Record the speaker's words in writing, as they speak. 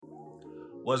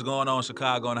What's going on,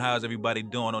 Chicago, and how's everybody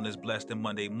doing on this blessed and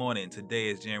Monday morning? Today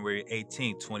is January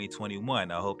 18th,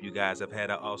 2021. I hope you guys have had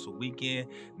an awesome weekend.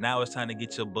 Now it's time to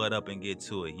get your butt up and get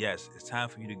to it. Yes, it's time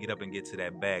for you to get up and get to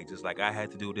that bag, just like I had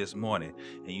to do this morning.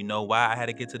 And you know why I had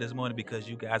to get to this morning? Because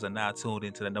you guys are now tuned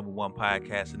into the number one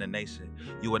podcast in the nation.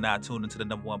 You are now tuned into the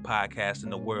number one podcast in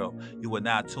the world. You are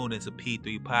now tuned into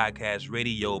P3 Podcast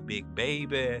Radio, big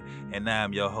baby. And now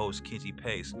I'm your host, Kenji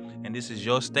Pace. And this is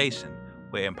your station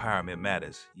where empowerment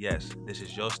matters. Yes, this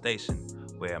is your station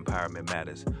where empowerment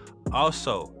matters.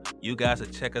 Also, you guys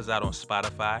can check us out on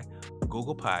Spotify,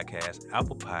 Google Podcasts,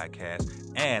 Apple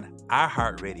Podcasts, and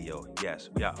iHeartRadio. Yes,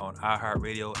 we are on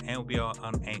iHeartRadio and we are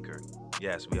on Anchor.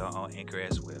 Yes, we are on Anchor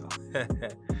as well.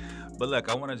 But look,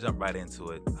 I want to jump right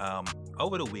into it.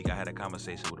 Over the week, I had a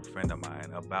conversation with a friend of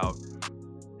mine about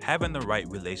having the right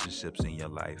relationships in your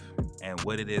life and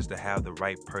what it is to have the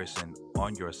right person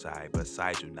on your side,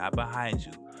 beside you, not behind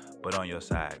you, but on your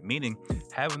side. Meaning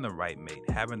having the right mate,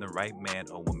 having the right man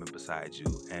or woman beside you,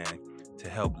 and to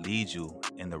help lead you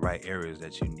in the right areas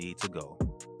that you need to go.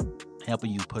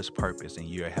 Helping you push purpose and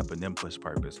you're helping them push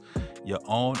purpose. Your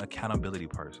own accountability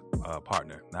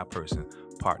partner, not person,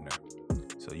 partner.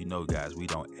 So you know, guys, we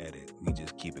don't edit. We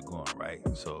just keep it going, right?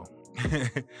 So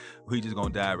we just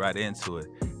gonna dive right into it.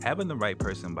 Having the right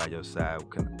person by your side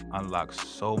can unlock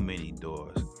so many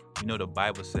doors. You know, the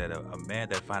Bible said a man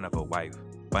that findeth a wife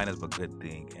findeth a good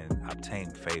thing and obtain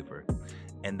favor.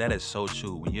 And that is so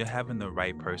true. When you're having the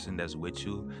right person that's with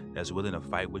you, that's willing to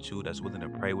fight with you, that's willing to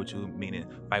pray with you, meaning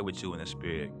fight with you in the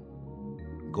spirit,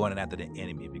 going after the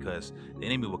enemy, because the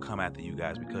enemy will come after you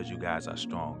guys because you guys are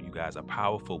strong. You guys are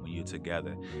powerful when you're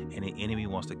together. And the enemy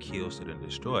wants to kill, steal, and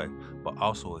destroy, but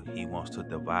also he wants to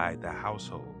divide the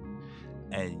household.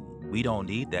 And we don't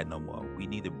need that no more. We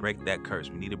need to break that curse.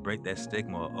 We need to break that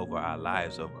stigma over our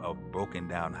lives of broken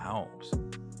down homes.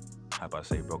 How about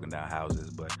say broken down houses,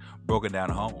 but broken down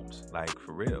homes, like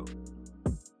for real.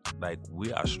 Like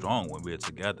we are strong when we're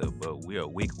together, but we are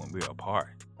weak when we're apart.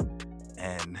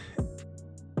 And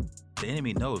the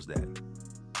enemy knows that.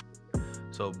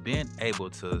 So being able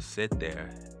to sit there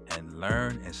and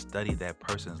learn and study that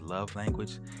person's love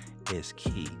language is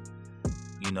key.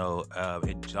 You know,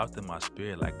 it dropped in my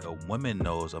spirit like a woman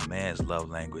knows a man's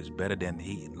love language better than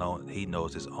he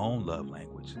knows his own love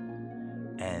language.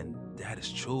 And that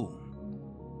is true.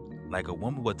 Like a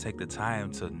woman would take the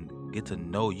time to get to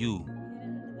know you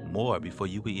more before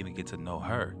you would even get to know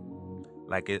her.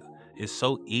 Like it's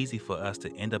so easy for us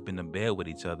to end up in the bed with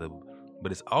each other,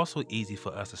 but it's also easy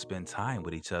for us to spend time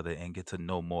with each other and get to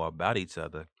know more about each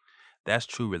other. That's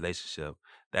true relationship.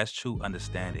 That's true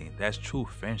understanding. That's true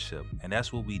friendship. And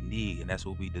that's what we need. And that's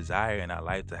what we desire in our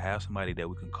life, to have somebody that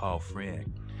we can call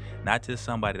friend. Not just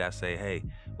somebody that say, hey,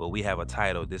 well, we have a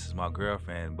title, this is my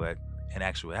girlfriend, but in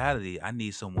actuality, I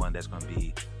need someone that's going to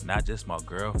be not just my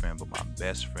girlfriend, but my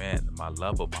best friend, my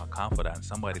lover, my confidant,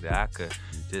 somebody that I could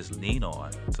just lean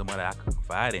on, somebody I could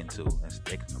confide into, and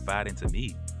they can confide into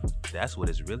me. That's what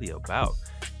it's really about.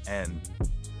 And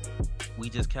we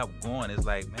just kept going. It's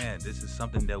like, man, this is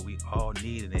something that we all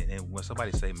need. And when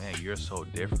somebody say, man, you're so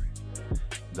different,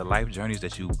 the life journeys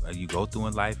that you go through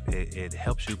in life, it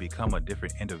helps you become a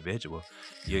different individual.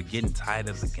 You're getting tired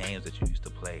of the games that you used to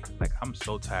play. Like, I'm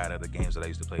so tired of the games that I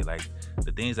used to play. Like,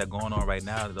 the things that are going on right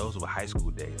now, those were high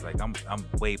school days. Like, I'm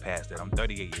way past that. I'm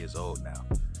 38 years old now.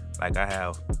 Like, I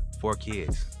have 4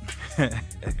 kids.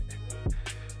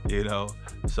 You know?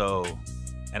 So,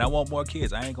 and I want more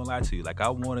kids. I ain't gonna lie to you. Like, I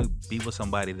want to be with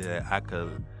somebody that I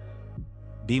could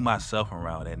be myself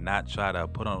around and not try to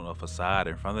put on a facade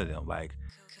in front of them. Like,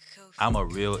 I'm a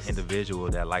real individual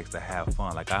that likes to have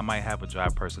fun. Like, I might have a dry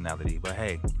personality, but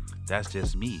hey, that's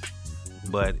just me.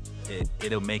 But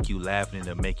it'll make you laugh and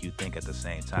it'll make you think at the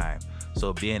same time.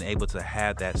 So being able to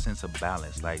have that sense of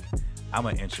balance, like, I'm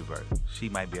an introvert. She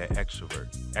might be an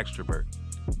extrovert.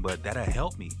 But that'll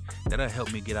help me. That'll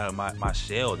help me get out of my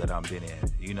shell that I'm been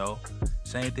in, you know?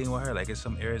 Same thing with her. Like, it's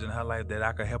some areas in her life that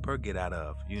I could help her get out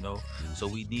of, you know? So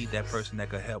we need that person that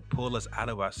could help pull us out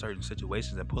of our certain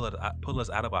situations and pull us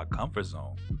out of our comfort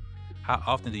zone. How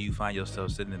often do you find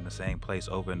yourself sitting in the same place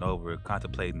over and over,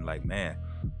 contemplating like, man,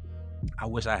 I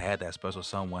wish I had that special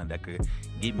someone that could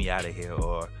get me out of here,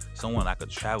 or someone I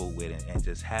could travel with and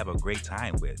just have a great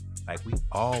time with. Like, we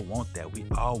all want that. We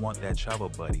all want that travel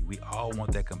buddy. We all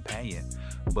want that companion.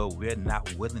 But we're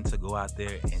not willing to go out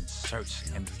there and search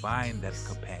and find that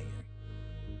companion.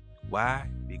 Why?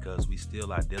 Because we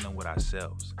still are dealing with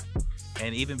ourselves.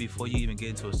 And even before you even get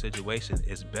into a situation,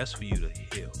 it's best for you to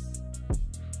heal.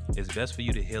 It's best for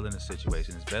you to heal in a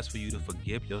situation. It's best for you to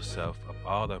forgive yourself of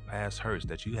all the past hurts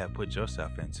that you have put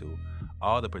yourself into,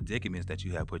 all the predicaments that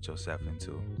you have put yourself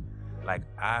into. Like,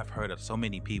 I've heard of so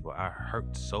many people, I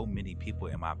hurt so many people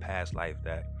in my past life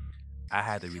that I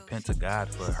had to repent to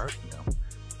God for hurting them.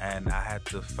 And I had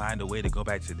to find a way to go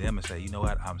back to them and say, you know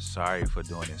what? I'm sorry for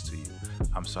doing this to you.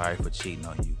 I'm sorry for cheating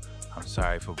on you. I'm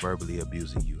sorry for verbally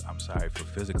abusing you. I'm sorry for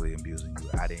physically abusing you.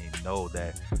 I didn't know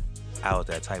that I was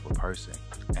that type of person.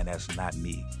 And that's not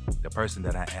me. The person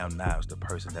that I am now is the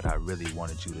person that I really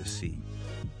wanted you to see.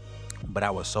 But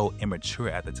I was so immature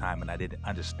at the time and I didn't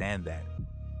understand that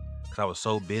because I was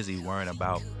so busy worrying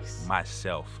about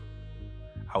myself.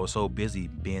 I was so busy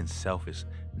being selfish,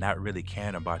 not really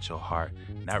caring about your heart,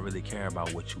 not really caring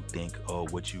about what you think or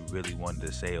what you really wanted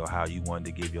to say or how you wanted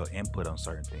to give your input on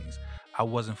certain things. I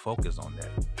wasn't focused on that.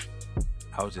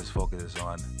 I was just focused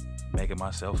on making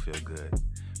myself feel good,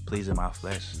 pleasing my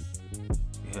flesh,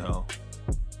 you know,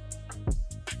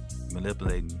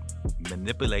 manipulating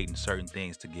manipulating certain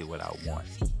things to get what I want.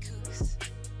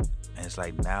 And it's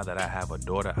like now that I have a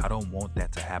daughter, I don't want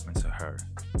that to happen to her.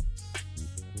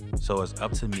 So it's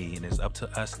up to me and it's up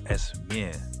to us as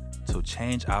men to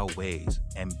change our ways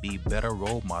and be better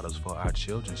role models for our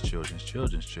children's children.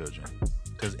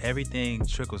 Because everything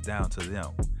trickles down to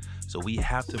them. So we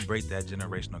have to break that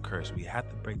generational curse. We have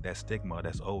to break that stigma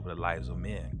that's over the lives of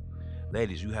men.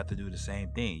 Ladies, you have to do the same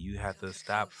thing. You have to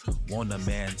stop wanting a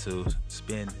man to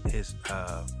spend his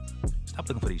stop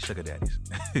looking for these sugar daddies.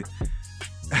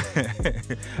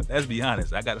 Let's be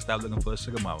honest. I got to stop looking for a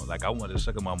sugar mama. Like I wanted a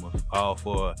sugar mama all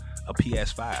for a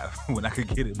PS5 when I could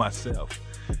get it myself.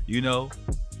 You know,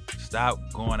 stop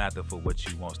going after for what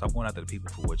you want. Stop going after the people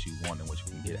for what you want and what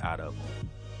you can get out of them,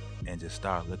 and just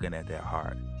start looking at their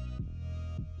heart.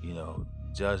 You know,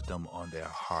 judge them on their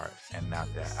heart and not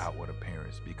their outward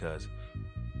appearance because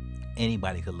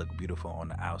anybody could look beautiful on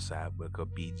the outside but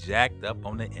could be jacked up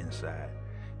on the inside.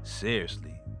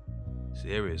 Seriously,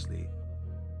 seriously.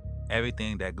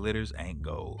 Everything that glitters ain't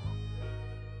gold.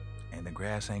 And the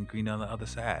grass ain't green on the other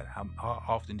side. How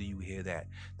often do you hear that?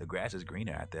 The grass is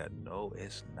greener out there. No,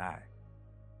 it's not.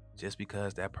 Just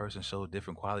because that person shows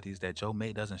different qualities that your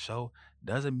mate doesn't show,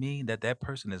 doesn't mean that that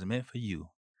person is meant for you.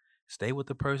 Stay with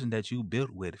the person that you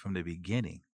built with from the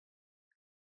beginning.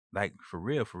 Like, for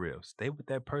real, for real. Stay with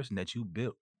that person that you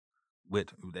built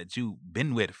with, that you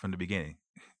been with from the beginning.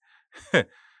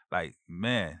 Like,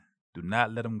 man, do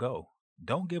not let them go.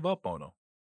 Don't give up on them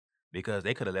because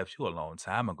they could have left you a long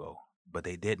time ago, but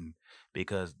they didn't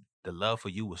because the love for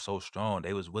you was so strong.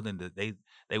 They was willing to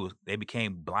they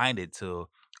became blinded to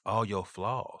all your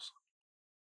flaws.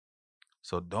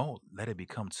 So don't let it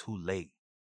become too late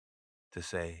to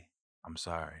say I'm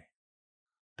sorry.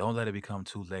 Don't let it become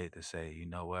too late to say, you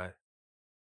know what,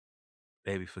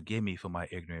 baby, forgive me for my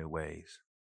ignorant ways.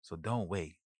 So don't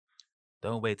wait.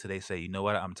 Don't wait till they say, you know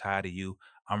what, I'm tired of you.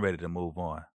 I'm ready to move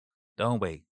on. Don't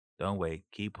wait. Don't wait.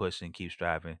 Keep pushing, keep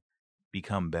striving,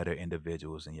 become better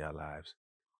individuals in your lives.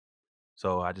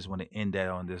 So I just want to end that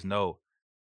on this note.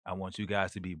 I want you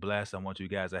guys to be blessed. I want you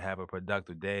guys to have a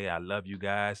productive day. I love you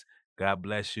guys. God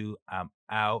bless you. I'm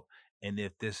out. And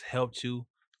if this helped you,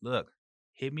 look,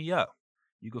 hit me up.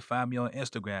 You can find me on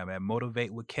Instagram at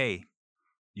Motivate with K.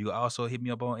 You can also hit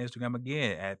me up on Instagram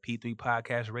again at P3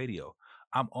 Podcast Radio.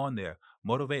 I'm on there.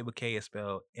 Motivate with K is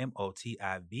spelled Motivatewitk.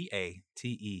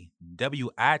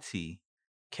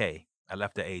 I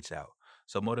left the H out.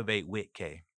 So Motivate with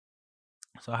K.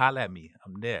 So holla at me.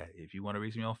 I'm there. If you want to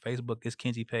reach me on Facebook, it's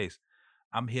Kenji Pace.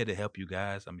 I'm here to help you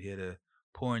guys. I'm here to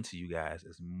pour into you guys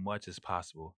as much as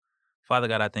possible. Father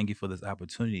God, I thank you for this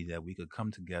opportunity that we could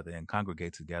come together and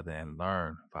congregate together and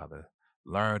learn, Father.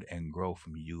 Learn and grow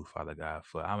from you, Father God.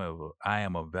 For I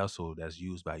am a vessel that's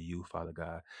used by you, Father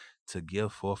God, to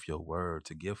give forth your word,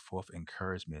 to give forth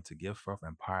encouragement, to give forth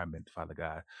empowerment, Father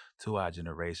God, to our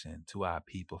generation, to our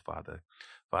people, Father.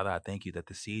 Father, I thank you that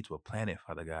the seeds were planted,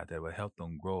 Father God, that will help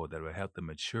them grow, that will help them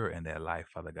mature in their life,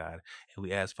 Father God. And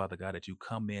we ask, Father God, that you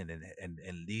come in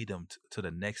and lead them to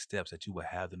the next steps that you will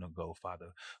have them to go, Father.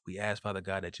 We ask, Father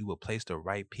God, that you will place the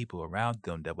right people around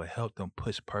them that will help them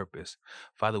push purpose.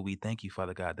 Father, we thank you,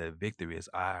 Father God, that victory is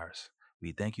ours.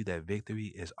 We thank you that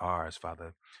victory is ours,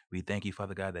 Father. We thank you,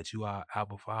 Father God, that you are our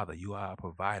Father. You are our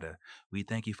provider. We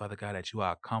thank you, Father God, that you are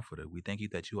our comforter. We thank you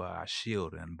that you are our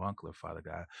shield and buckler, Father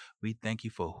God. We thank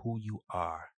you for who you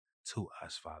are to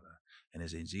us, Father. And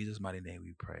it's in Jesus' mighty name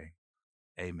we pray.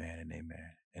 Amen and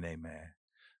amen and amen.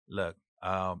 Look,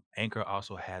 Anchor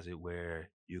also has it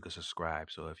where you can subscribe.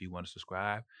 So if you want to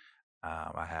subscribe,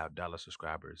 I have dollar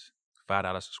subscribers,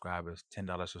 $5 subscribers,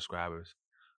 $10 subscribers.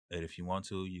 And if you want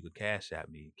to, you could cash app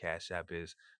me. Cash app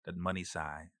is the money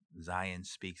sign. Zion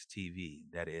Speaks TV.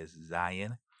 That is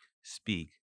Zion Speak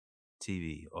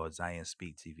TV or Zion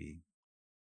Speak TV.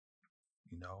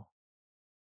 you know.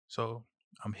 So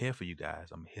I'm here for you guys.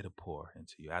 I'm here to pour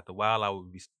into you. After a while, I will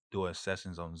be doing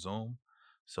sessions on Zoom.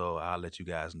 So I'll let you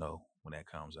guys know when that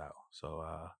comes out. So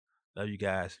love you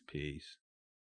guys. Peace.